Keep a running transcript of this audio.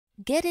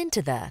Get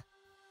into the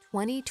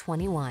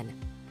 2021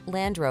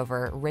 Land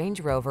Rover Range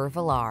Rover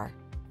Velar.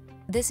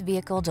 This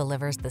vehicle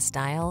delivers the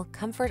style,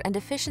 comfort, and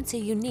efficiency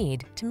you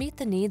need to meet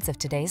the needs of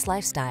today's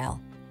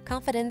lifestyle.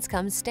 Confidence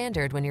comes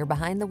standard when you're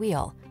behind the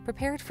wheel,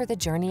 prepared for the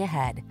journey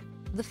ahead.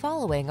 The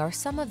following are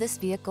some of this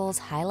vehicle's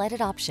highlighted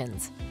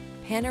options: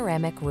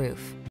 panoramic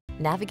roof,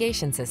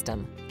 navigation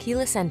system,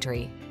 keyless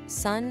entry,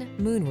 sun,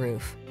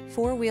 moonroof,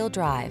 four-wheel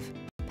drive,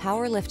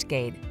 power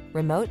liftgate,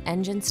 remote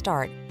engine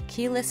start,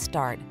 keyless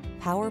start,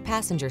 power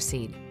passenger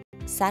seat,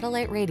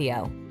 satellite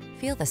radio.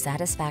 Feel the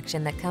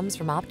satisfaction that comes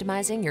from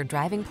optimizing your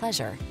driving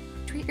pleasure.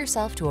 Treat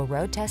yourself to a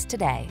road test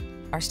today.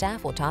 Our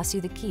staff will toss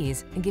you the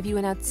keys and give you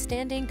an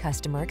outstanding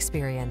customer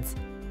experience.